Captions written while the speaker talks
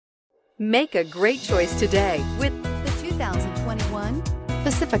Make a great choice today with the 2021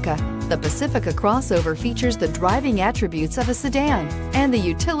 Pacifica. The Pacifica crossover features the driving attributes of a sedan and the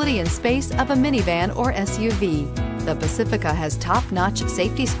utility and space of a minivan or SUV. The Pacifica has top-notch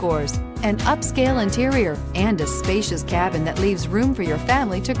safety scores, an upscale interior, and a spacious cabin that leaves room for your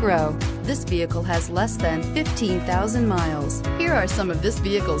family to grow. This vehicle has less than 15,000 miles. Here are some of this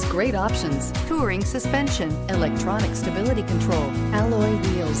vehicle's great options: touring suspension, electronic stability control, alloy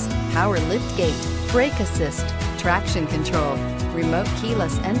wheels, power liftgate, brake assist, traction control, remote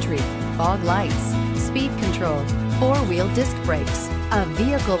keyless entry, fog lights, speed control, four-wheel disc brakes. A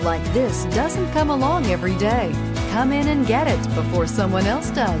vehicle like this doesn't come along every day. Come in and get it before someone else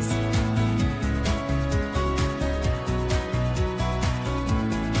does.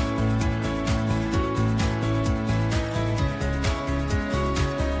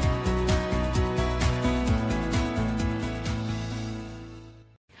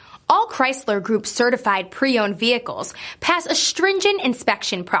 All Chrysler Group certified pre-owned vehicles pass a stringent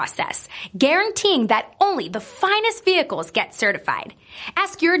inspection process, guaranteeing that only the finest vehicles get certified.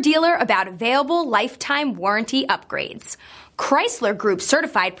 Ask your dealer about available lifetime warranty upgrades. Chrysler Group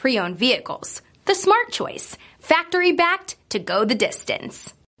certified pre-owned vehicles, the smart choice, factory backed to go the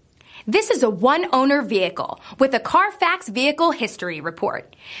distance. This is a one-owner vehicle with a CARFAX Vehicle History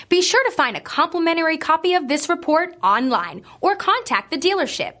Report. Be sure to find a complimentary copy of this report online or contact the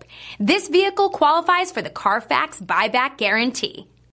dealership. This vehicle qualifies for the CARFAX Buyback Guarantee.